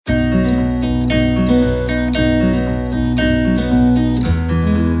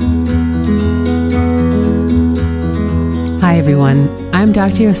everyone. I'm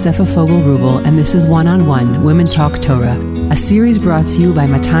Dr. Yosefa Fogel-Rubel, and this is One-on-One Women Talk Torah, a series brought to you by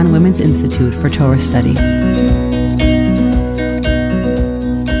Matan Women's Institute for Torah Study.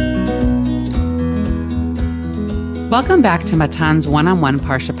 Welcome back to Matan's One-on-One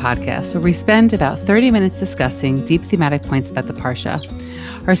Parsha podcast, where we spend about 30 minutes discussing deep thematic points about the Parsha.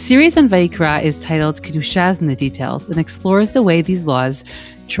 Our series on Vayikra is titled Kedusha in the Details and explores the way these laws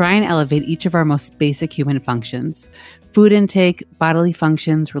try and elevate each of our most basic human functions: food intake, bodily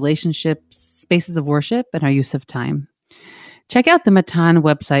functions, relationships, spaces of worship, and our use of time. Check out the Matan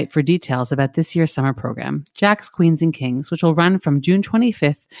website for details about this year's summer program, Jacks, Queens, and Kings, which will run from June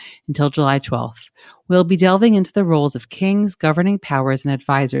 25th until July 12th. We'll be delving into the roles of kings, governing powers, and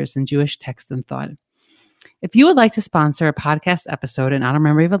advisors in Jewish text and thought. If you would like to sponsor a podcast episode in honor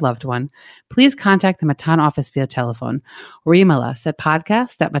memory of a loved one, please contact the Matan office via telephone or email us at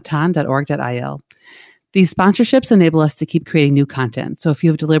podcast@matan.org.il. These sponsorships enable us to keep creating new content, so if you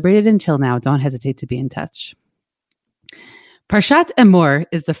have deliberated until now, don't hesitate to be in touch. Parshat Emor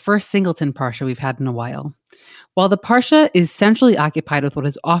is the first singleton Parsha we've had in a while. While the Parsha is centrally occupied with what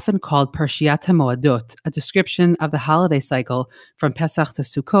is often called Parshiat HaMoadot, a description of the holiday cycle from Pesach to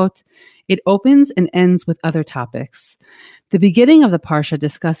Sukkot, it opens and ends with other topics. The beginning of the Parsha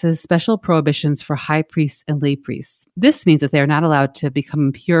discusses special prohibitions for high priests and lay priests. This means that they are not allowed to become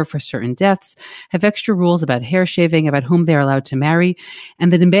impure for certain deaths, have extra rules about hair shaving, about whom they are allowed to marry,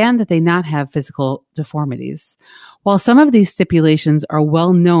 and the demand that they not have physical deformities. While some of these stipulations are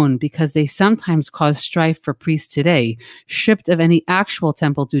well known because they sometimes cause strife for priests today, stripped of any actual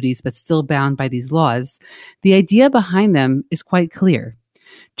temple duties but still bound by these laws, the idea behind them is quite clear.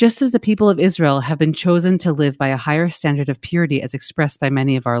 Just as the people of Israel have been chosen to live by a higher standard of purity as expressed by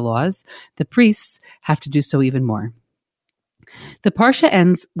many of our laws, the priests have to do so even more. The Parsha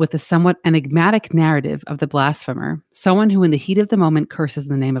ends with a somewhat enigmatic narrative of the blasphemer, someone who in the heat of the moment curses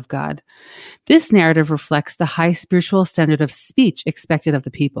in the name of God. This narrative reflects the high spiritual standard of speech expected of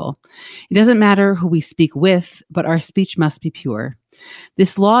the people. It doesn't matter who we speak with, but our speech must be pure.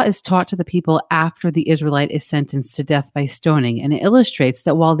 This law is taught to the people after the Israelite is sentenced to death by stoning, and it illustrates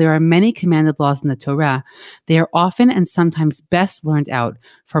that while there are many commanded laws in the Torah, they are often and sometimes best learned out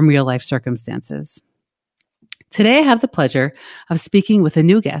from real-life circumstances. Today, I have the pleasure of speaking with a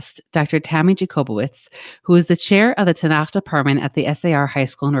new guest, Dr. Tammy Jacobowitz, who is the chair of the Tanakh department at the SAR High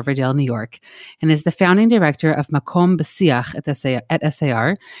School in Riverdale, New York, and is the founding director of Makom B'Siach at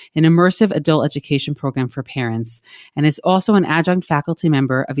SAR, an immersive adult education program for parents, and is also an adjunct faculty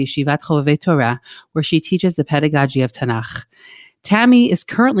member of Yeshivat Chovevei Torah, where she teaches the pedagogy of Tanakh. Tammy is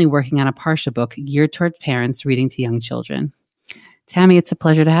currently working on a Parsha book geared toward parents reading to young children. Tammy, it's a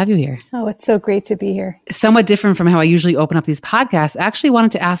pleasure to have you here. Oh, it's so great to be here. Somewhat different from how I usually open up these podcasts. I actually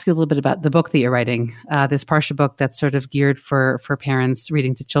wanted to ask you a little bit about the book that you're writing, this Parsha book that's sort of geared for parents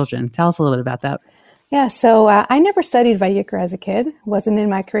reading to children. Tell us a little bit about that. Yeah, so I never studied Vayikra as a kid. It wasn't in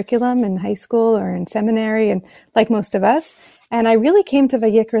my curriculum in high school or in seminary, and like most of us. And I really came to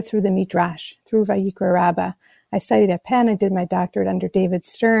Vayikra through the Midrash, through Vayikra Rabbah. I studied at Penn. I did my doctorate under David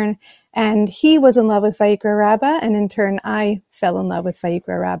Stern, and he was in love with Vayikra Rabbah, and in turn, I fell in love with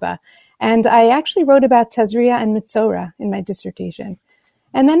Vayikra Rabbah. And I actually wrote about Tazria and Mitzorah in my dissertation.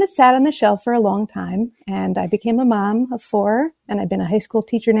 And then it sat on the shelf for a long time, and I became a mom of 4, and I've been a high school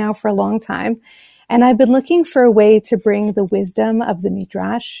teacher now for a long time. And I've been looking for a way to bring the wisdom of the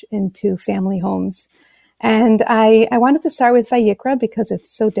Midrash into family homes. And I wanted to start with Vayikra because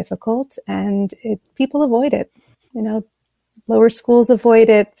it's so difficult, and people avoid it. You know, lower schools avoid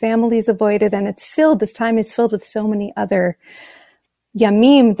it, families avoid it, and this time is filled with so many other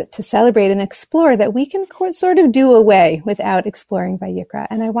yamim to celebrate and explore that we can sort of do away without exploring Vayikra.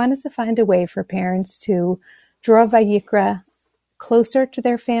 And I wanted to find a way for parents to draw Vayikra closer to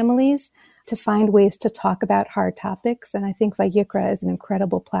their families, to find ways to talk about hard topics. And I think Vayikra is an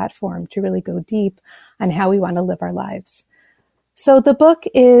incredible platform to really go deep on how we want to live our lives. So the book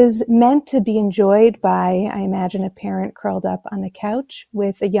is meant to be enjoyed by, I imagine, a parent curled up on the couch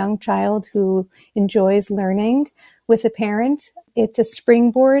with a young child who enjoys learning with a parent. It's a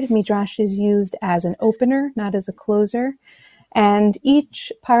springboard. Midrash is used as an opener, not as a closer. And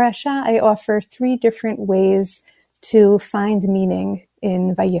each parasha, I offer 3 different ways to find meaning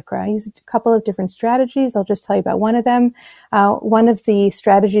in Vayikra. I use a couple of different strategies. I'll just tell you about one of them. One of the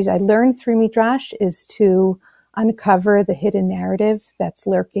strategies I learned through Midrash is to uncover the hidden narrative that's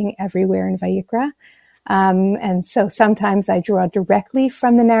lurking everywhere in Vayikra. And so sometimes I draw directly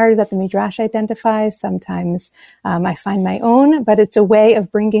from the narrative that the Midrash identifies. Sometimes I find my own, but it's a way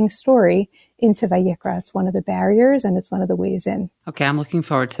of bringing story into Vayikra. It's one of the barriers, and it's one of the ways in. Okay, I'm looking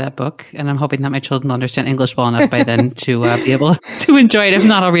forward to that book, and I'm hoping that my children will understand English well enough by then to be able to enjoy it. If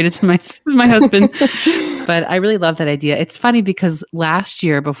not, I'll read it to my husband. But I really love that idea. It's funny because last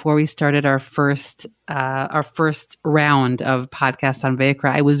year, before we started our first round of podcasts on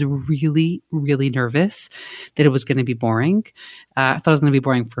Vayikra, I was really, really nervous that it was going to be boring. I thought it was going to be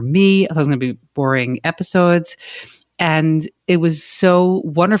boring for me. I thought it was going to be boring episodes. And it was so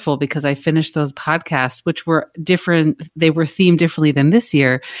wonderful because I finished those podcasts, which were different. They were themed differently than this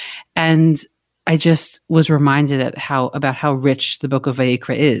year. And I just was reminded about how rich the book of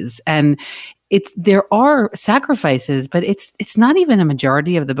Vayikra is. And there are sacrifices, but it's not even a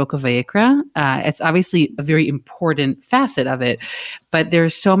majority of the book of Vayikra. It's obviously a very important facet of it, but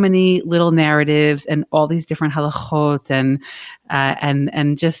there's so many little narratives and all these different halachot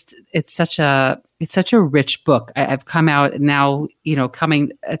and just it's such a rich book. I've come out now,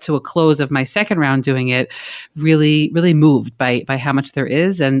 coming to a close of my second round doing it, really, really moved by how much there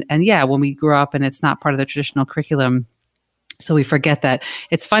is. And yeah, when we grew up and it's not part of the traditional curriculum, so we forget that.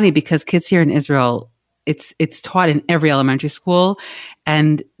 It's funny because kids here in Israel, it's taught in every elementary school,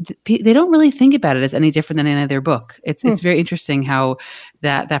 and they don't really think about it as any different than any other book. It's very interesting how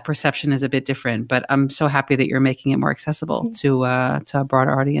that perception is a bit different. But I'm so happy that you're making it more accessible to a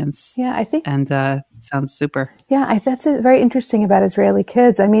broader audience. Yeah, I think, and it sounds super. Yeah, that's very interesting about Israeli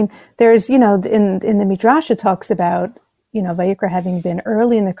kids. I mean, there's in the Midrash it talks about Vayikra having been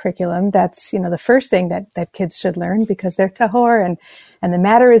early in the curriculum. That's, the first thing that kids should learn because they're tahor and the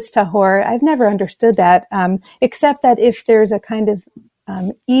matter is tahor. I've never understood that, except that if there's a kind of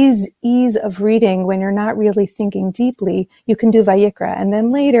ease of reading when you're not really thinking deeply, you can do Vayikra. And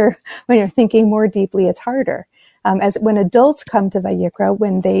then later, when you're thinking more deeply, it's harder. As when adults come to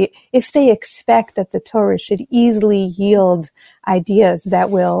Vayikra, if they expect that the Torah should easily yield ideas that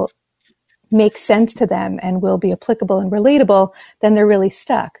will make sense to them and will be applicable and relatable, then they're really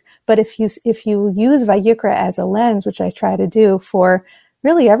stuck. But if you use Vayikra as a lens, which I try to do for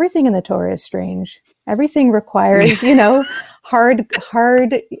really everything in the Torah is strange. Everything requires, hard.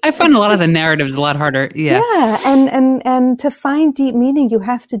 I find a lot of the narratives a lot harder. Yeah. Yeah. And to find deep meaning, you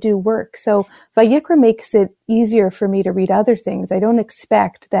have to do work. So Vayikra makes it easier for me to read other things. I don't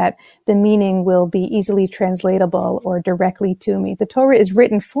expect that the meaning will be easily translatable or directly to me. The Torah is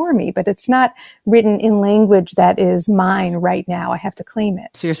written for me, but it's not written in language that is mine right now. I have to claim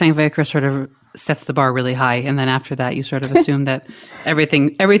it. So you're saying Vayikra sort of sets the bar really high, and then after that you sort of assume that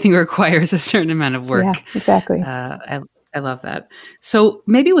everything requires a certain amount of work. Yeah, exactly. I love that. So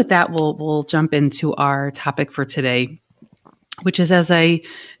maybe with that we'll jump into our topic for today, which is, as I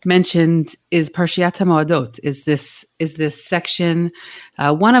mentioned, is Parshat HaMoadot. Is this section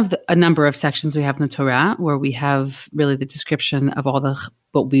one of a number of sections we have in the Torah where we have really the description of all the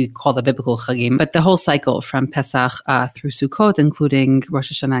what we call the biblical chagim, but the whole cycle from Pesach through Sukkot, including Rosh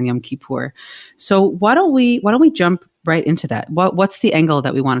Hashanah and Yom Kippur. So why don't we jump right into that? What's the angle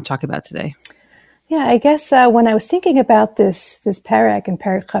that we want to talk about today? Yeah, I guess when I was thinking about this parak and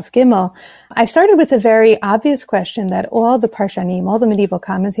parak Chaf Gimel, I started with a very obvious question that all the Parshanim, all the medieval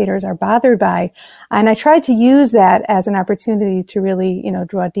commentators are bothered by, and I tried to use that as an opportunity to really,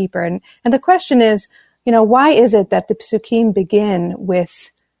 draw deeper. And the question is, why is it that the psukim begin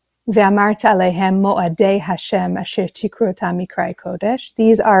with Ve'amarta alehem mo'adei Hashem asher tikru otam mikrai kodesh?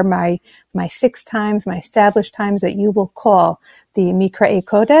 These are my fixed times, my established times that you will call the Mikrai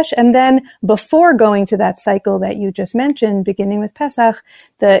Kodesh. And then before going to that cycle that you just mentioned, beginning with Pesach,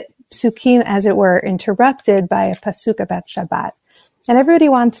 the psukim, as it were, interrupted by a pasuk about Shabbat. And everybody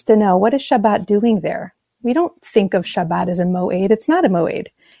wants to know, what is Shabbat doing there? We don't think of Shabbat as a moed. It's not a moed.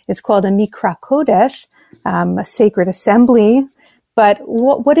 It's called a Mikra Kodesh, a sacred assembly. But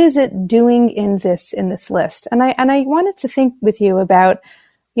what is it doing in this list? And I wanted to think with you about,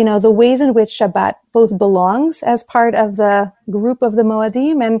 the ways in which Shabbat both belongs as part of the group of the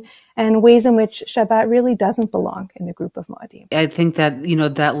Moadim and ways in which Shabbat really doesn't belong in the group of Moadim. I think that,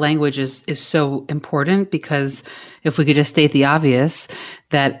 that language is so important, because if we could just state the obvious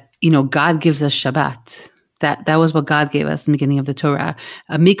that, God gives us Shabbat. That was what God gave us in the beginning of the Torah.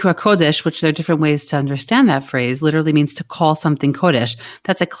 A Mikra Kodesh, which there are different ways to understand that phrase, literally means to call something Kodesh.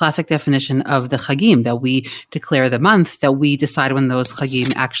 That's a classic definition of the Chagim, that we declare the month, that we decide when those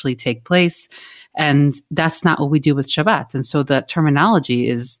Chagim actually take place. And that's not what we do with Shabbat. And so the terminology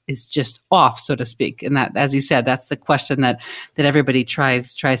is just off, so to speak. And that, as you said, that's the question that everybody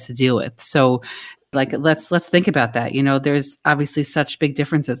tries to deal with. So Like, let's think about that. There's obviously such big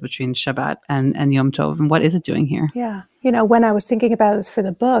differences between Shabbat and Yom Tov. And what is it doing here? Yeah. When I was thinking about this for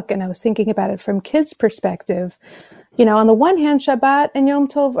the book, and I was thinking about it from kids' perspective, on the one hand, Shabbat and Yom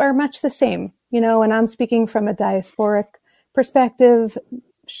Tov are much the same, and I'm speaking from a diasporic perspective.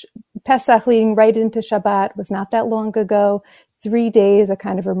 Pesach leading right into Shabbat was not that long ago. 3 days, a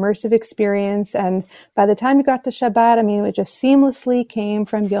kind of immersive experience. And by the time you got to Shabbat, it just seamlessly came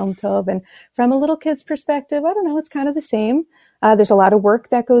from Yom Tov. And from a little kid's perspective, I don't know, it's kind of the same. There's a lot of work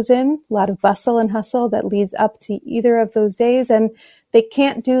that goes in, a lot of bustle and hustle that leads up to either of those days. And they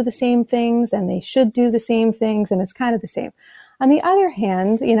can't do the same things, and they should do the same things. And it's kind of the same. On the other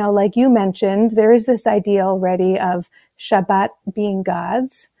hand, like you mentioned, there is this idea already of Shabbat being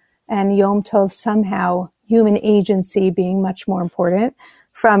God's and Yom Tov somehow human agency being much more important.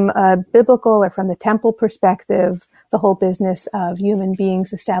 From a biblical or from the temple perspective, the whole business of human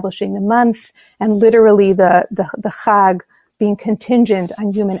beings establishing the month and literally the Chag being contingent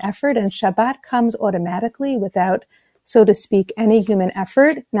on human effort, and Shabbat comes automatically without, so to speak, any human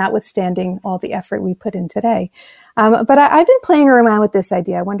effort, notwithstanding all the effort we put in today. But I've been playing around with this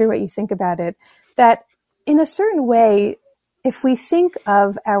idea. I wonder what you think about it, that in a certain way, if we think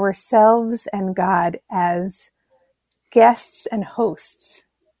of ourselves and God as guests and hosts,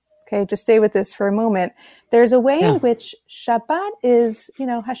 okay, just stay with this for a moment. There's a way in which Shabbat is,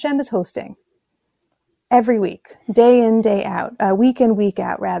 Hashem is hosting every week, day in, day out, week in, week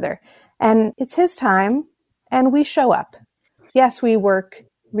out, rather. And it's his time, and we show up. Yes, we work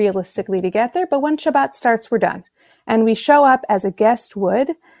realistically to get there, but when Shabbat starts, we're done. And we show up as a guest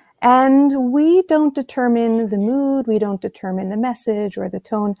would. And we don't determine the mood, we don't determine the message or the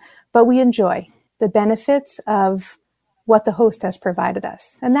tone, but we enjoy the benefits of what the host has provided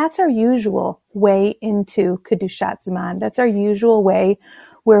us. And that's our usual way into Kedushat Zman. That's our usual way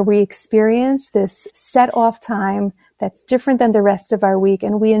where we experience this set off time that's different than the rest of our week.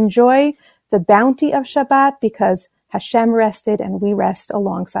 And we enjoy the bounty of Shabbat because Hashem rested and we rest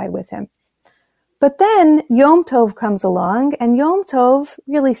alongside with him. But then Yom Tov comes along, and Yom Tov,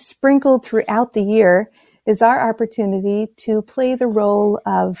 really sprinkled throughout the year, is our opportunity to play the role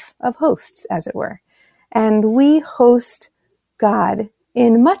of hosts, as it were. And we host God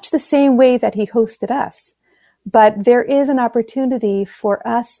in much the same way that he hosted us. But there is an opportunity for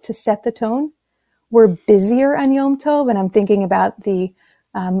us to set the tone. We're busier on Yom Tov, and I'm thinking about the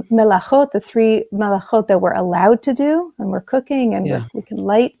melachot, the 3 melachot that we're allowed to do, and we're cooking, and we can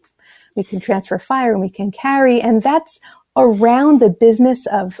light, we can transfer fire, and we can carry, and that's around the business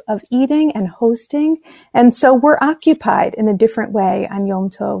of eating and hosting. And so we're occupied in a different way on Yom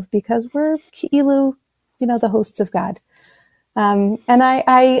Tov because we're ki'ilu, the hosts of God. And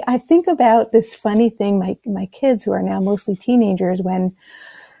I think about this funny thing, my kids who are now mostly teenagers,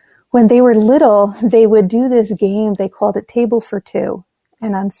 when they were little, they would do this game, they called it Table for Two.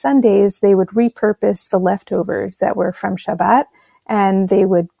 And on Sundays, they would repurpose the leftovers that were from Shabbat, and they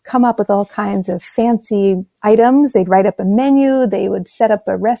would come up with all kinds of fancy items. They'd write up a menu, they would set up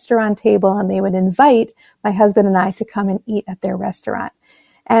a restaurant table, and they would invite my husband and I to come and eat at their restaurant.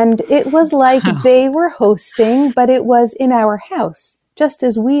 And it was like they were hosting, but it was in our house, just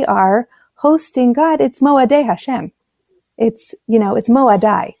as we are hosting God. It's Moadei Hashem. It's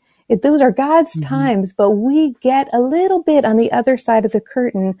Moadai. Those are God's times, but we get a little bit on the other side of the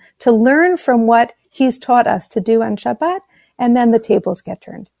curtain to learn from what he's taught us to do on Shabbat, and then the tables get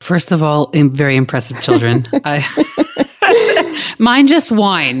turned. First of all, very impressive children. Mine just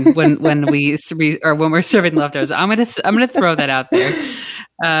whine when we're serving leftovers. I'm gonna throw that out there.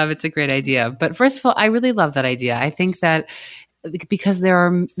 It's a great idea. But first of all, I really love that idea. I think that because there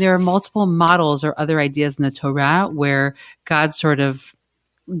are multiple models or other ideas in the Torah where God sort of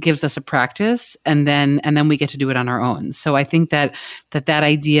gives us a practice and then we get to do it on our own. So I think that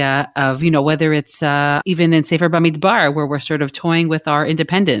idea of, whether it's even in Sefer Bamidbar, where we're sort of toying with our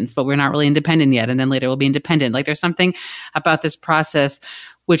independence, but we're not really independent yet. And then later we'll be independent. Like there's something about this process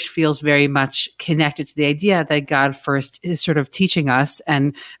which feels very much connected to the idea that God first is sort of teaching us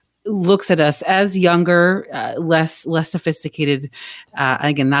and looks at us as younger, less sophisticated.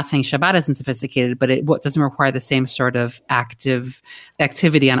 Again, not saying Shabbat isn't sophisticated, but it doesn't require the same sort of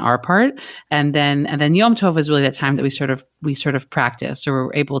activity on our part. And then Yom Tov is really that time that we sort of practice, or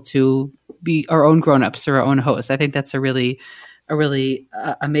we're able to be our own grown-ups or our own hosts. I think that's a really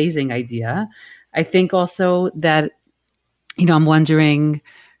amazing idea. I think also that, I'm wondering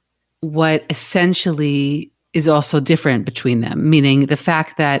what essentially is also different between them, meaning the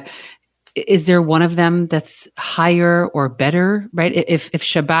fact that is there one of them that's higher or better, right? If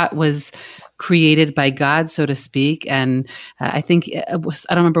Shabbat was created by God, so to speak. And I think I don't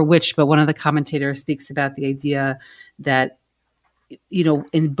remember which, but one of the commentators speaks about the idea that,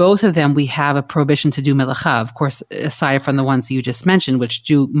 in both of them, we have a prohibition to do melacha, of course, aside from the ones you just mentioned, which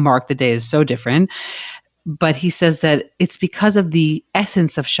do mark the day as so different. But he says that it's because of the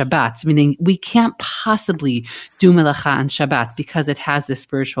essence of Shabbat, meaning we can't possibly do melacha on Shabbat because it has this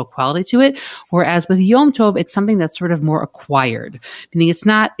spiritual quality to it. Whereas with Yom Tov, it's something that's sort of more acquired, meaning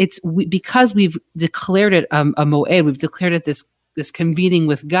because we've declared it a moed, we've declared it this convening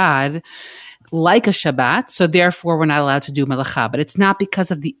with God, like a Shabbat, so therefore we're not allowed to do melacha. But it's not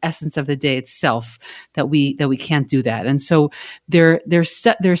because of the essence of the day itself that we can't do that. And so there's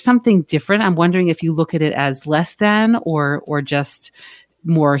something different. I'm wondering if you look at it as less than or just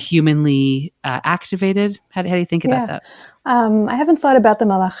more humanly activated. How do you think about that? I haven't thought about the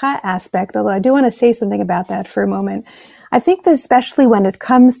melacha aspect, although I do want to say something about that for a moment. I think that especially when it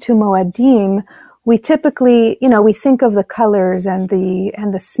comes to moadim, we typically, we think of the colors and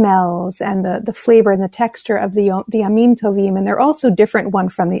the smells and the flavor and the texture of the Yamim Tovim, and they're also different one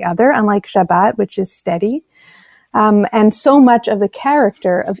from the other, unlike Shabbat, which is steady. And so much of the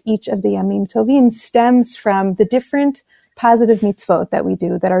character of each of the Yamim Tovim stems from the different positive mitzvot that we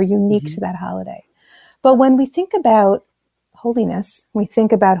do that are unique to that holiday. But when we think about holiness,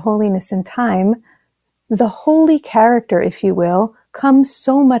 in time, the holy character, if you will, comes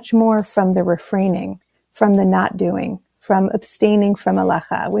so much more from the refraining, from the not doing, from abstaining from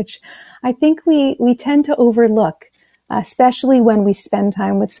melacha, which I think we tend to overlook, especially when we spend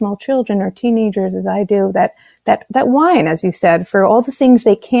time with small children or teenagers, as I do, that whine, as you said, for all the things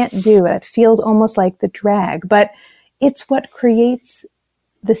they can't do. That feels almost like the drag, but it's what creates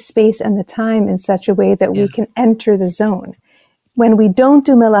the space and the time in such a way that we can enter the zone. When we don't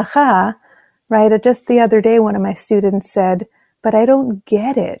do melacha, right? Just the other day, one of my students said, but I don't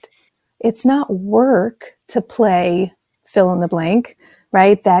get it. It's not work to play fill in the blank,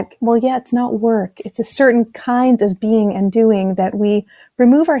 right? It's not work. It's a certain kind of being and doing that we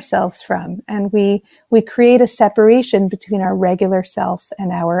remove ourselves from. And we create a separation between our regular self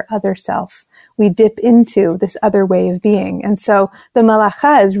and our other self. We dip into this other way of being. And so the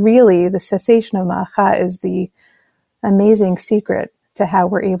malacha is really, the cessation of malacha is the amazing secret to how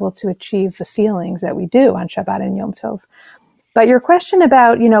we're able to achieve the feelings that we do on Shabbat and Yom Tov. But your question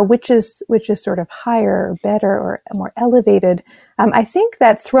about, which is sort of higher or better or more elevated, I think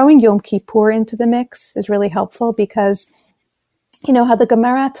that throwing Yom Kippur into the mix is really helpful because, how the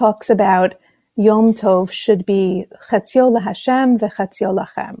Gemara talks about Yom Tov should be chatzio laHashem vechatzio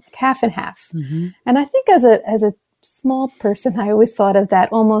lachem, half and half. Mm-hmm. And I think as a small person, I always thought of that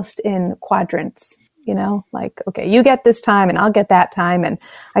almost in quadrants. Okay, you get this time and I'll get that time. And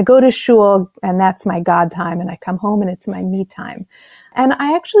I go to shul and that's my God time. And I come home and it's my me time. And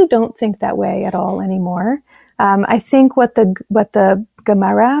I actually don't think that way at all anymore. I think what the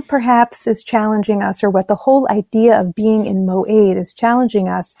Gemara perhaps is challenging us, or what the whole idea of being in Moed is challenging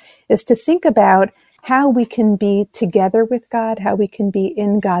us, is to think about how we can be together with God, how we can be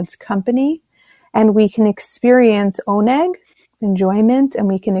in God's company, and we can experience oneg, enjoyment, and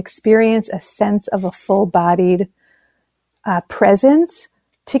we can experience a sense of a full-bodied presence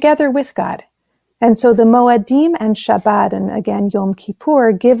together with God. And so the Moadim and Shabbat, and again Yom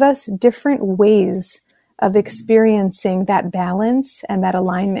Kippur, give us different ways of experiencing that balance and that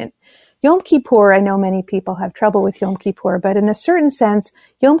alignment. Yom Kippur, I know many people have trouble with Yom Kippur, but in a certain sense,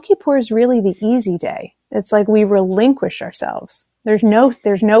 Yom Kippur is really the easy day. It's like we relinquish ourselves. There's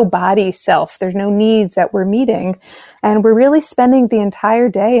no body self. There's no needs that we're meeting. And we're really spending the entire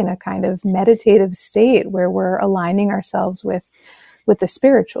day in a kind of meditative state where we're aligning ourselves with the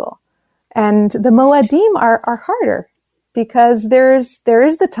spiritual. And the Moadim are harder because there is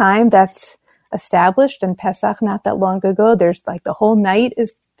the time that's established in Pesach not that long ago. There's like the whole night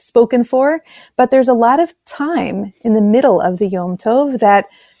is spoken for, but there's a lot of time in the middle of the Yom Tov that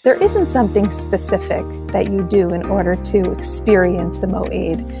there isn't something specific that you do in order to experience the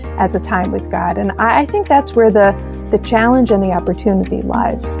Moed as a time with God. And I think that's where the challenge and the opportunity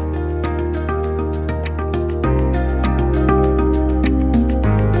lies.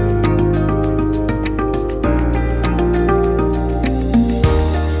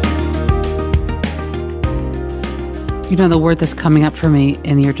 The word that's coming up for me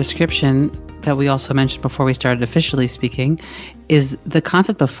in your description that we also mentioned before we started officially speaking is the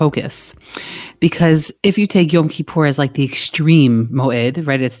concept of focus. Because if you take Yom Kippur as like the extreme moed,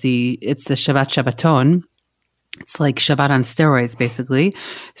 right? It's the Shabbat Shabbaton. It's like Shabbat on steroids, basically.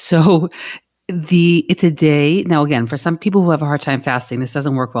 So It's a day. Now, again, for some people who have a hard time fasting, this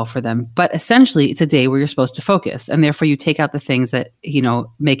doesn't work well for them. But essentially, it's a day where you're supposed to focus, and therefore you take out the things that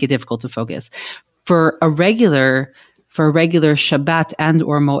make it difficult to focus. For a regular Shabbat and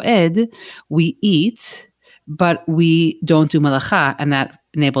or Moed, we eat, but we don't do malacha, and that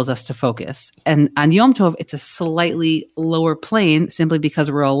enables us to focus. And on Yom Tov, it's a slightly lower plane simply because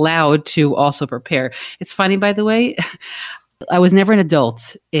we're allowed to also prepare. It's funny, by the way. I was never an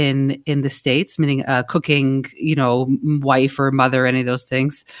adult in the States, meaning cooking, wife or mother, any of those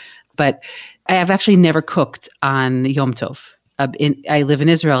things. But I have actually never cooked on Yom Tov. I live in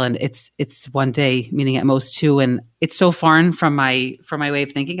Israel, and it's one day, meaning at most two, and it's so foreign from my way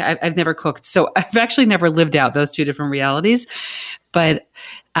of thinking. I've never cooked, so I've actually never lived out those two different realities. But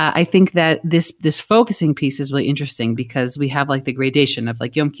I think that this focusing piece is really interesting because we have like the gradation of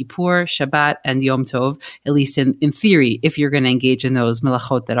like Yom Kippur, Shabbat, and Yom Tov, at least in theory, if you're going to engage in those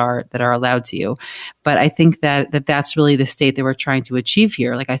melachot that are allowed to you. But I think that's really the state that we're trying to achieve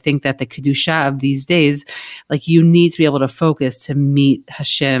here. Like I think that the Kedusha of these days, like you need to be able to focus to meet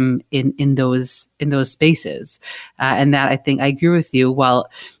Hashem in those spaces. And that I think I agree with you. While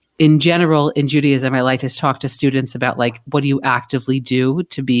in general, in Judaism, I like to talk to students about like, what do you actively do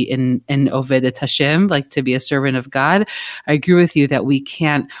to be in Ovedet Hashem, like to be a servant of God? I agree with you that we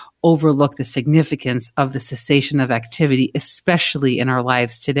can't overlook the significance of the cessation of activity, especially in our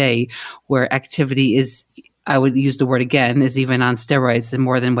lives today, where activity is, I would use the word again, is even on steroids and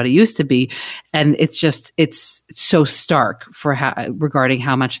more than what it used to be. And it's so stark regarding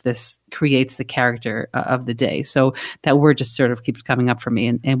how much this creates the character of the day. So that word just sort of keeps coming up for me.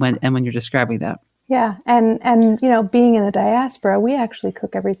 And when you're describing that. Yeah. And being in the diaspora, we actually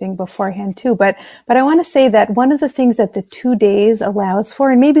cook everything beforehand too. But I want to say that one of the things that the 2 days allows for,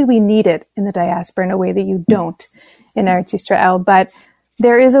 and maybe we need it in the diaspora in a way that you don't in Eretz Yisrael, but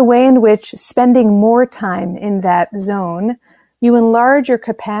there is a way in which spending more time in that zone, you enlarge your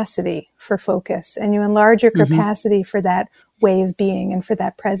capacity for focus and you enlarge your capacity for that way of being and for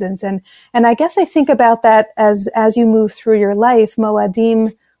that presence. And I guess I think about that as you move through your life.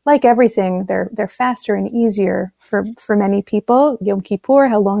 Moadim, like everything, they're faster and easier for many people. Yom Kippur,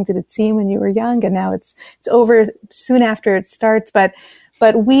 how long did it seem when you were young? And now it's over soon after it starts. But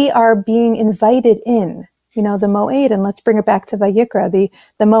we are being invited in. The Moed, and let's bring it back to Vayikra.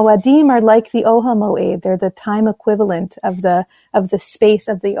 The Moadim are like the Ohel Moed. They're the time equivalent of the space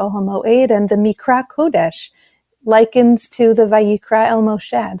of the Ohel Moed, and the Mikra Kodesh likens to the Vayikra El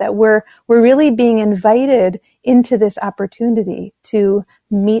Moshe, that we're really being invited into this opportunity to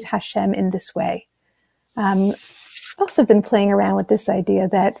meet Hashem in this way. I've also been playing around with this idea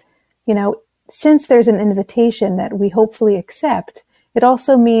that, since there's an invitation that we hopefully accept, it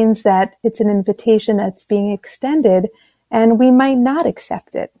also means that it's an invitation that's being extended and we might not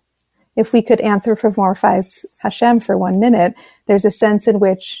accept it. If we could anthropomorphize Hashem for 1 minute, there's a sense in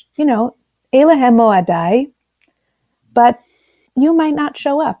which, Elehem Moadai, but you might not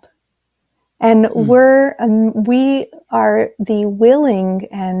show up. And we are the willing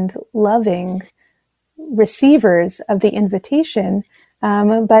and loving receivers of the invitation,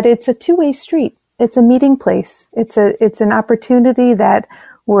 but it's a two-way street. It's a meeting place. It's an opportunity that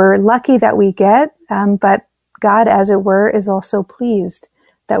we're lucky that we get, but God, as it were, is also pleased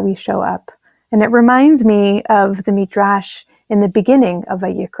that we show up. And it reminds me of the Midrash in the beginning of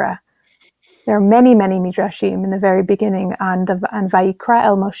Vayikra. There are many, many Midrashim in the very beginning on Vayikra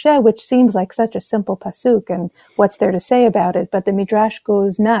El Moshe, which seems like such a simple pasuk, and what's there to say about it? But the Midrash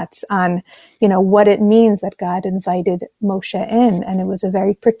goes nuts on, what it means that God invited Moshe in, and it was a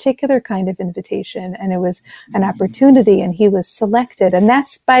very particular kind of invitation, and it was an opportunity, and he was selected, and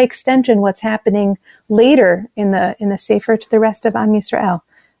that's by extension what's happening later in the Sefer to the rest of Am Yisrael,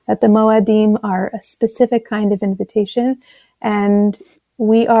 that the Moadim are a specific kind of invitation, and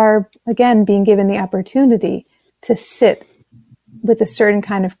we are, again, being given the opportunity to sit with a certain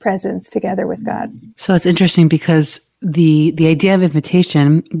kind of presence together with God. So it's interesting because the idea of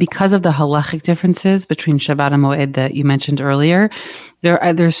invitation, because of the halachic differences between Shabbat and Moed that you mentioned earlier,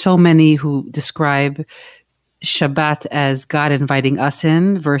 there's so many who describe Shabbat as God inviting us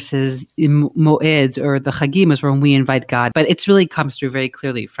in versus Moed or the Chagim is when we invite God. But it really comes through very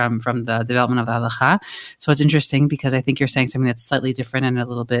clearly from the development of the halacha. So it's interesting because I think you're saying something that's slightly different and a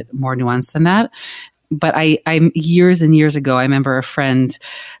little bit more nuanced than that. But I'm years and years ago, I remember a friend,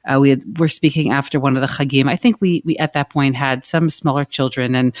 we're speaking after one of the Chagim. I think we at that point had some smaller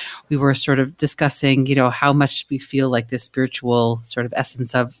children, and we were sort of discussing, how much we feel like the spiritual sort of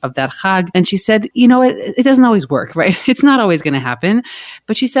essence of that Chag. And she said, it doesn't always work, right? It's not always going to happen.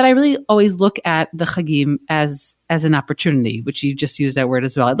 But she said, I really always look at the Chagim as an opportunity, which you just used that word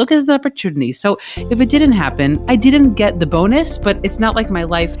as well. I look at it as an opportunity. So if it didn't happen, I didn't get the bonus, but it's not like my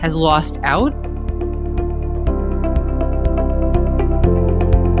life has lost out.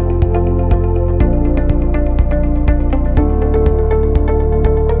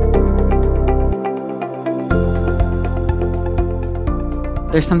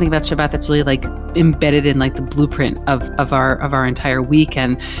 There's something about Shabbat that's really like embedded in like the blueprint of our entire week,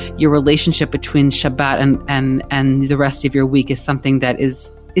 and your relationship between Shabbat and the rest of your week is something that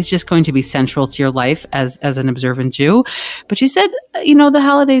is just going to be central to your life as an observant Jew. But she said, the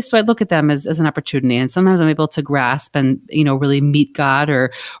holidays, so I look at them as an opportunity, and sometimes I'm able to grasp and, really meet God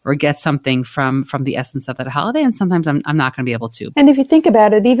or get something from the essence of that holiday. And sometimes I'm not going to be able to. And if you think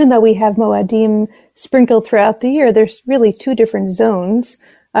about it, even though we have Moadim sprinkled throughout the year, there's really two different zones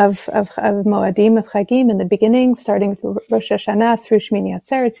of Moadim, of Chagim in the beginning, starting with Rosh Hashanah through Shmini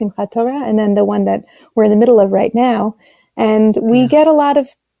Atzeret, Simchat Torah, and then the one that we're in the middle of right now. And we get a lot of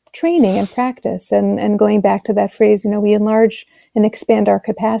training and practice, and going back to that phrase, we enlarge and expand our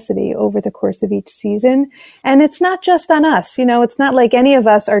capacity over the course of each season. And it's not just on us, it's not like any of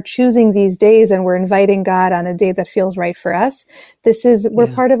us are choosing these days and we're inviting God on a day that feels right for us. We're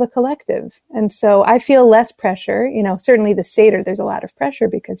part of a collective. And so I feel less pressure, certainly the Seder, there's a lot of pressure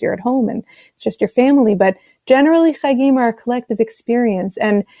because you're at home and it's just your family, but generally Chagim are a collective experience.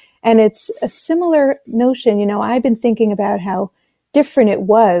 And it's a similar notion, I've been thinking about how different it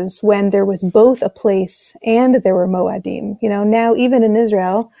was when there was both a place and there were Moadim. Now even in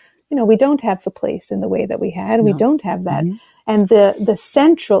Israel, we don't have the place in the way that we had. No. We don't have that. Mm-hmm. And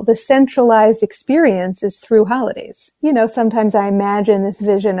the centralized experience is through holidays. Sometimes I imagine this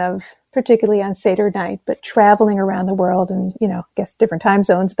vision of, particularly on Seder night, but traveling around the world and, I guess different time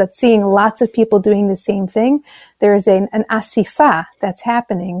zones, but seeing lots of people doing the same thing. There's an asifa that's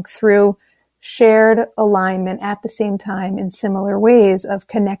happening through shared alignment at the same time in similar ways of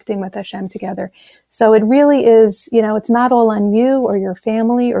connecting with Hashem together. So it really is, it's not all on you or your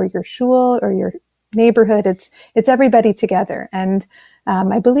family or your shul or your neighborhood. It's everybody together. And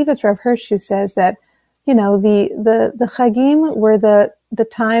I believe it's Rav Hirsch who says that, the Chagim were the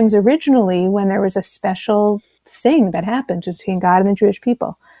times originally when there was a special thing that happened between God and the Jewish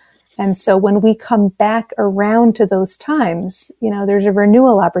people. And so when we come back around to those times, there's a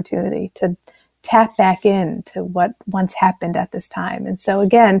renewal opportunity to tap back into what once happened at this time. And so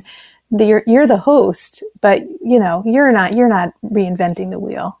again, you're the host, but you're not reinventing the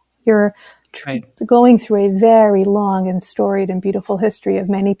wheel. You're going through a very long and storied and beautiful history of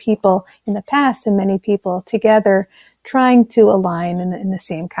many people in the past and many people together trying to align in the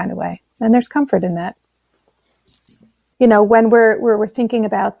same kind of way. And there's comfort in that. When we're thinking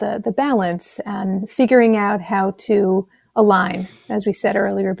about the balance and figuring out how to align, as we said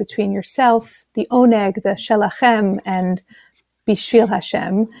earlier, between yourself, the oneg, the shelachem, and bishvil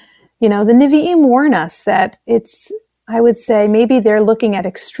Hashem, the Nevi'im warn us that I would say maybe they're looking at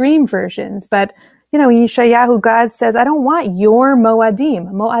extreme versions, but, in Yeshayahu, God says, I don't want your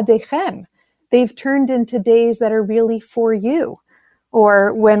moadim, moadechem. They've turned into days that are really for you.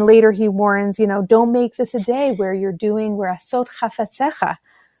 Or when later he warns, don't make this a day where you're doing asot chafetzecha,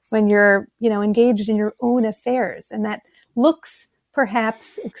 when you're, engaged in your own affairs. And that looks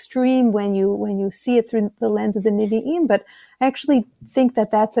perhaps extreme when you see it through the lens of the Nevi'im, but I actually think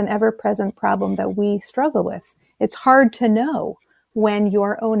that that's an ever-present problem that we struggle with. It's hard to know when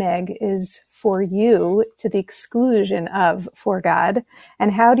your oneg is for you to the exclusion of for God,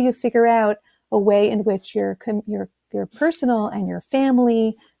 and how do you figure out a way in which your personal and your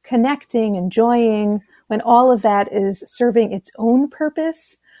family connecting, enjoying, when all of that is serving its own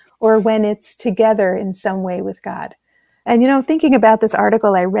purpose, or when it's together in some way with God. And, thinking about this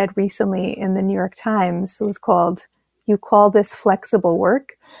article I read recently in the New York Times, it was called, You Call This Flexible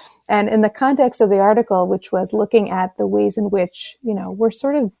Work? And in the context of the article, which was looking at the ways in which,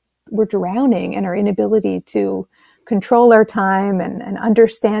 we're drowning in our inability to control our time and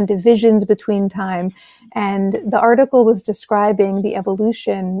understand divisions between time. And the article was describing the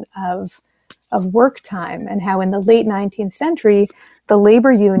evolution of work time, and how in the late 19th century, the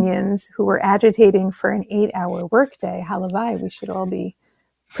labor unions who were agitating for an 8-hour workday, halavai, we should all be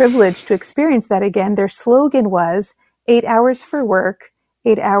privileged to experience that again. Their slogan was 8 hours for work,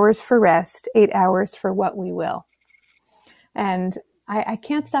 8 hours for rest, 8 hours for what we will. And I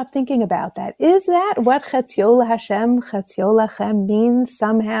can't stop thinking about that. Is that what Chatzio Hashem, Chatzio Lachem means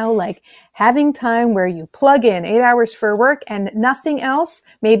somehow? Like having time where you plug in 8 hours for work and nothing else.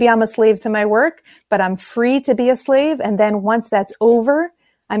 Maybe I'm a slave to my work, but I'm free to be a slave. And then once that's over,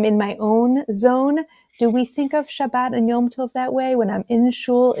 I'm in my own zone. Do we think of Shabbat and Yom Tov that way? When I'm in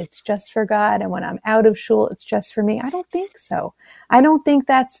shul, it's just for God. And when I'm out of shul, it's just for me. I don't think so. I don't think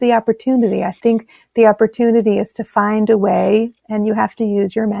that's the opportunity. I think the opportunity is to find a way, and you have to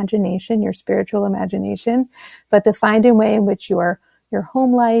use your imagination, your spiritual imagination, but to find a way in which your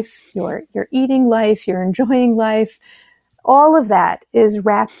home life, your eating life, your enjoying life, all of that is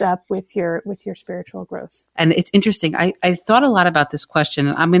wrapped up with your spiritual growth. And it's interesting. I thought a lot about this question,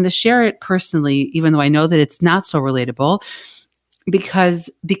 and I'm going to share it personally, even though I know that it's not so relatable, because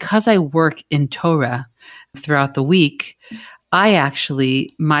I work in Torah throughout the week. My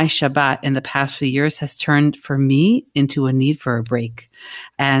Shabbat in the past few years has turned for me into a need for a break.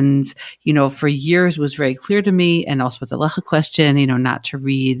 And, for years was very clear to me, and also it's a halacha question, not to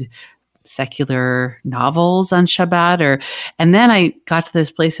read secular novels on Shabbat, and then I got to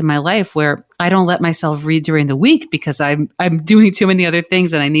this place in my life where I don't let myself read during the week because I'm doing too many other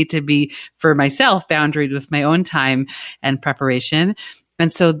things, and I need to be, for myself, boundaried with my own time and preparation.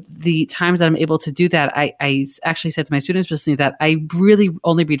 And so the times that I'm able to do that, I actually said to my students recently that I really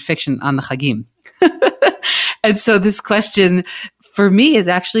only read fiction on the Chagim. And so this question for me is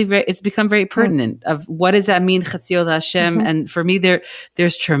actually it's become very pertinent of what does that mean, Chatzio Hashem? Mm-hmm. And for me,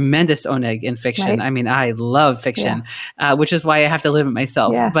 there's tremendous oneg in fiction. Right. I mean, I love fiction, which is why I have to live it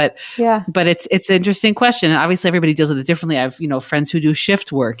myself. Yeah. But it's an interesting question. And obviously everybody deals with it differently. I have, friends who do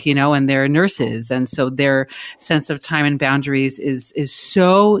shift work, and they're nurses. And so their sense of time and boundaries is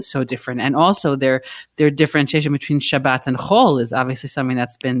so different. And also their differentiation between Shabbat and Chol is obviously something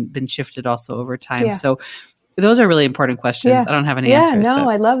that's been shifted also over time. Yeah. So those are really important questions. Yeah. I don't have any answers. No,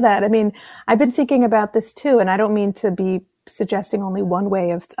 I love that. I mean, I've been thinking about this too, and I don't mean to be suggesting only one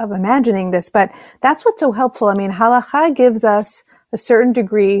way of imagining this, but that's what's so helpful. I mean, halakha gives us a certain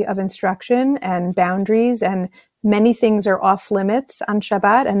degree of instruction and boundaries, and many things are off limits on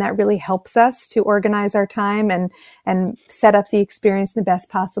Shabbat, and that really helps us to organize our time and set up the experience in the best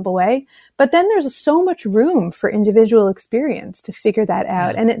possible way. But then there's so much room for individual experience to figure that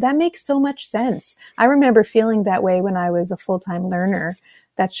out. And that makes so much sense. I remember feeling that way when I was a full-time learner,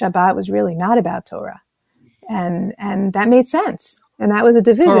 that Shabbat was really not about Torah. And that made sense. And that was a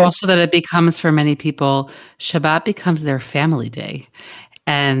division. Or also that it becomes, for many people, Shabbat becomes their family day.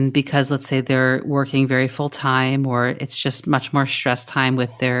 And because, let's say, they're working very full time, or it's just much more stress time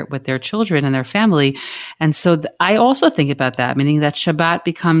with their children and their family. And so I also think about that, meaning that Shabbat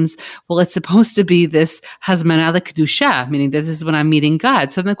becomes, well, it's supposed to be this hazmanah Kedusha, meaning that this is when I'm meeting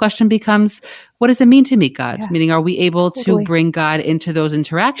God. So then the question becomes, what does it mean to meet God? Yeah. Meaning, are we able to bring God into those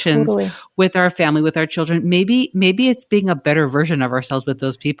interactions with our family, with our children? Maybe it's being a better version of ourselves with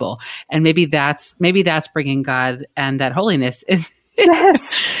those people. And maybe that's bringing God and that holiness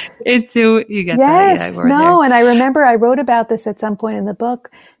yes. into, you get yes. that? Yeah, no. And I remember I wrote about this at some point in the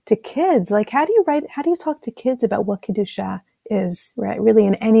book to kids. Like, how do you talk to kids about what Kedusha is, right? Really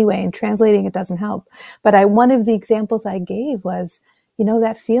in any way, and translating it doesn't help. But one of the examples I gave was,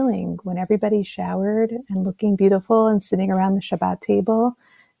 that feeling when everybody's showered and looking beautiful and sitting around the Shabbat table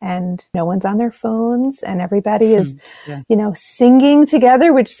and no one's on their phones and everybody is, singing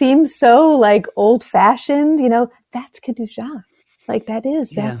together, which seems so like old fashioned, that's Kedusha. Like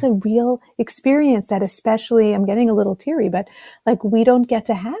that's a real experience that, especially, I'm getting a little teary, but like we don't get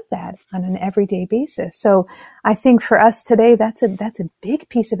to have that on an everyday basis. So I think for us today, that's a big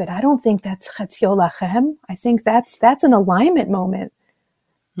piece of it. I don't think that's Chatzio Lachem. I think that's an alignment moment.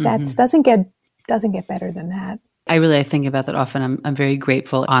 That doesn't get better than that. I think about that often. I'm very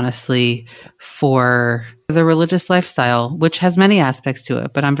grateful, honestly, for the religious lifestyle, which has many aspects to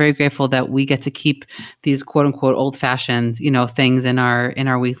it. But I'm very grateful that we get to keep these quote unquote old fashioned, things in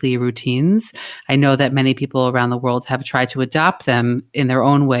our weekly routines. I know that many people around the world have tried to adopt them in their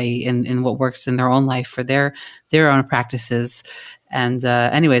own way, in what works in their own life for their own practices. And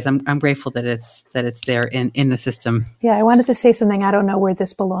anyways, I'm grateful that it's there in the system. Yeah, I wanted to say something. I don't know where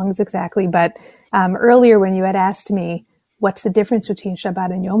this belongs exactly, but earlier when you had asked me what's the difference between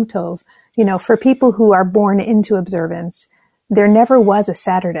Shabbat and Yom Tov, for people who are born into observance, there never was a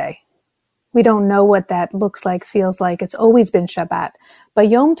Saturday. We don't know what that looks like, feels like. It's always been Shabbat. But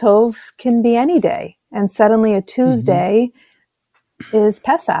Yom Tov can be any day. And suddenly a Tuesday is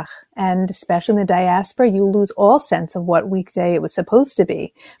Pesach. And especially in the diaspora, you lose all sense of what weekday it was supposed to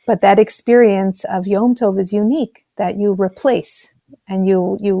be. But that experience of Yom Tov is unique, that you replace and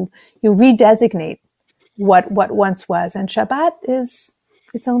you redesignate what once was. And Shabbat is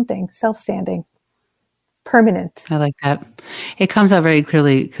its own thing, self-standing, permanent. I like that. It comes out very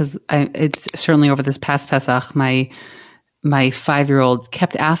clearly because it's certainly over this past Pesach, my 5-year-old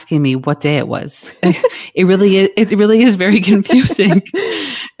kept asking me what day it was. It really is very confusing.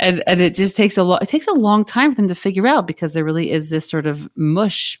 And it just takes a long time for them to figure out, because there really is this sort of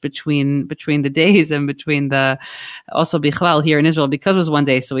mush between the days, and between also Bichlal here in Israel, because it was one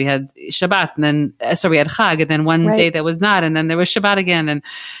day. So we had Shabbat, and then we had Chag, and then one day that was not, and then there was Shabbat again.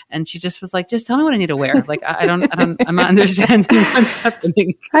 And she just was like, just tell me what I need to wear. Like, I'm not understanding what's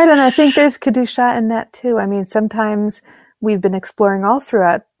happening. I don't know. I think there's Kedusha in that too. I mean, sometimes we've been exploring all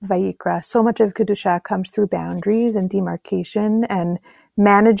throughout Vayikra. So much of Kedusha comes through boundaries and demarcation and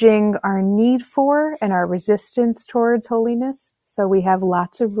managing our need for and our resistance towards holiness. So we have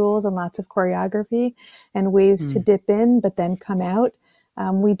lots of rules and lots of choreography and ways to dip in, but then come out.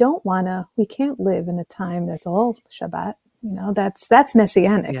 We can't live in a time that's all Shabbat. That's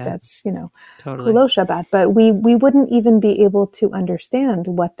messianic. Yeah, that's, totally. Kulo Shabbat. But we wouldn't even be able to understand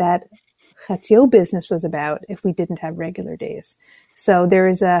what that Chatzio business was about if we didn't have regular days. So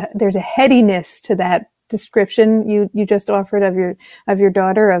there's a headiness to that description you just offered of your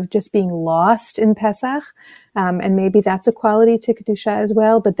daughter, of just being lost in Pesach, and maybe that's a quality to Kedusha as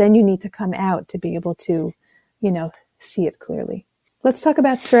well. But then you need to come out to be able to, see it clearly. Let's talk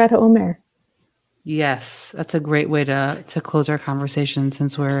about Sfirat HaOmer. Yes, that's a great way to close our conversation,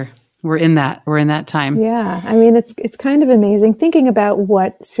 since we're in that time. Yeah, I mean, it's kind of amazing thinking about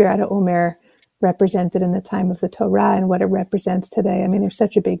what Sfirat HaOmer represented in the time of the Torah and what it represents today. I mean, there's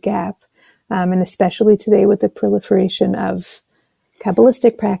such a big gap. And especially today with the proliferation of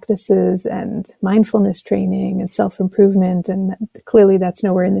Kabbalistic practices and mindfulness training and self-improvement, and clearly that's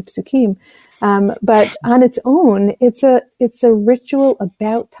nowhere in the Psukim. But on its own, it's a ritual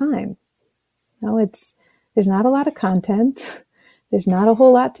about time. There's not a lot of content. There's not a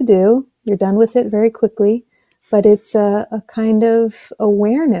whole lot to do. You're done with it very quickly, but it's a kind of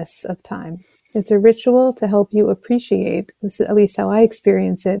awareness of time. It's a ritual to help you appreciate, this is at least how I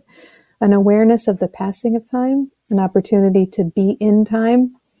experience it, an awareness of the passing of time, an opportunity to be in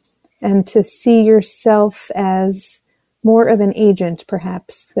time, and to see yourself as more of an agent,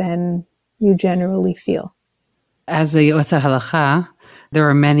 perhaps, than you generally feel. As a Yotzat Halacha, there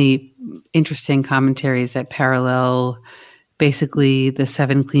are many interesting commentaries that parallel basically the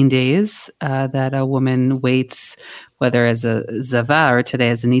 7 clean days that a woman waits, whether as a zava or today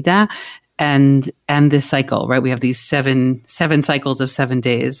as a nida, and this cycle, right? We have these seven cycles of 7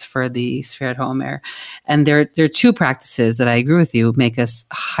 days for the Sfirat HaOmer. And there are 2 practices that I agree with you make us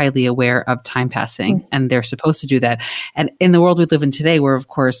highly aware of time passing, and they're supposed to do that. And in the world we live in today, where of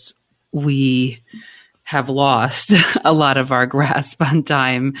course we have lost a lot of our grasp on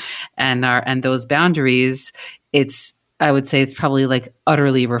time and those boundaries, I would say it's probably like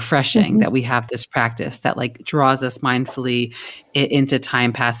utterly refreshing that we have this practice that like draws us mindfully into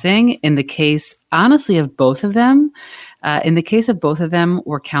time passing. In the case, honestly, of both of them,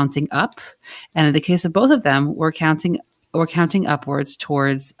 we're counting up, and in the case of both of them, we're counting upwards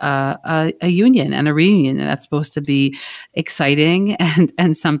towards a union and a reunion, and that's supposed to be exciting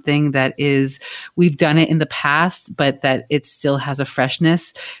and something that is, we've done it in the past, but that it still has a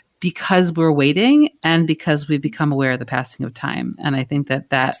freshness, because we're waiting and because we've become aware of the passing of time. And I think that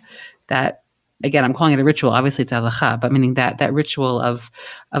again, I'm calling it a ritual. Obviously it's halacha, but meaning that ritual of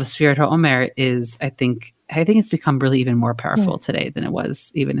Sfirat HaOmer is, I think it's become really even more powerful today than it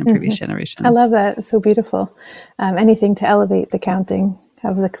was even in previous generations. I love that. It's so beautiful. Anything to elevate the counting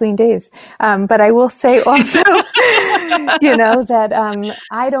of the clean days. But I will say also, that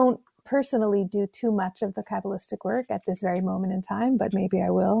I don't personally do too much of the Kabbalistic work at this very moment in time, but maybe I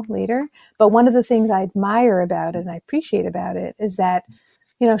will later. But one of the things I admire about it and I appreciate about it is that,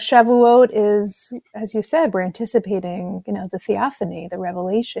 Shavuot is, as you said, we're anticipating, the theophany, the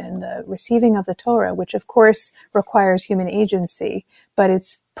revelation, the receiving of the Torah, which of course requires human agency, but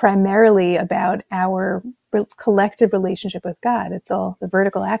it's primarily about our collective relationship with God. It's all the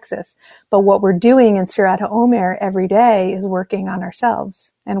vertical axis. But what we're doing in Sfirat HaOmer every day is working on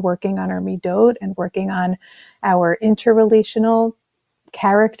ourselves and working on our midot and working on our interrelational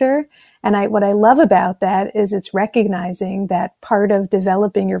character. And what I love about that is it's recognizing that part of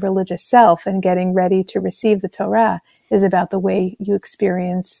developing your religious self and getting ready to receive the Torah is about the way you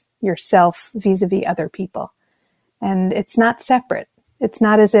experience yourself vis-a-vis other people. And it's not separate. It's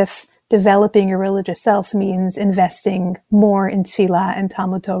not as if developing your religious self means investing more in tefillah and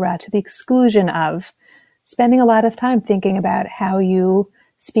Talmud Torah to the exclusion of spending a lot of time thinking about how you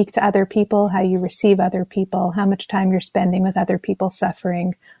speak to other people, how you receive other people, how much time you're spending with other people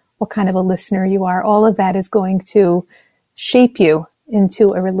suffering, what kind of a listener you are. All of that is going to shape you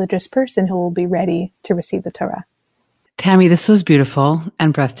into a religious person who will be ready to receive the Torah. Tammy, this was beautiful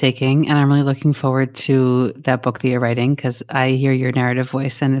and breathtaking, and I'm really looking forward to that book that you're writing because I hear your narrative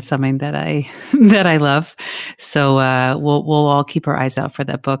voice, and it's something that I love. So we'll all keep our eyes out for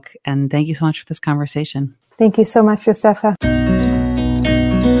that book. And thank you so much for this conversation. Thank you so much, Josefa.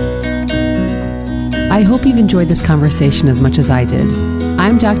 I hope you've enjoyed this conversation as much as I did.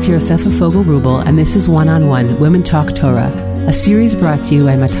 I'm Dr. Josefa Fogel-Rubel, and this is One-on-One Women Talk Torah, a series brought to you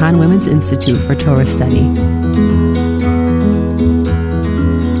by Matan Women's Institute for Torah Study.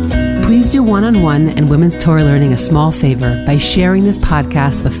 Please do One-on-One and Women's Torah Learning a small favor by sharing this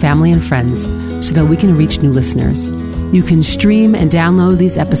podcast with family and friends so that we can reach new listeners. You can stream and download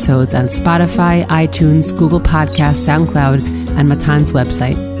these episodes on Spotify, iTunes, Google Podcasts, SoundCloud, and Matan's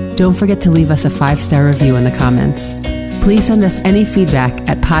website. Don't forget to leave us a 5-star review in the comments. Please send us any feedback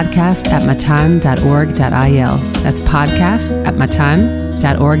at podcast@matan.org.il. That's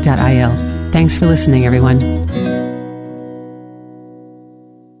podcast@matan.org.il. Thanks for listening, everyone.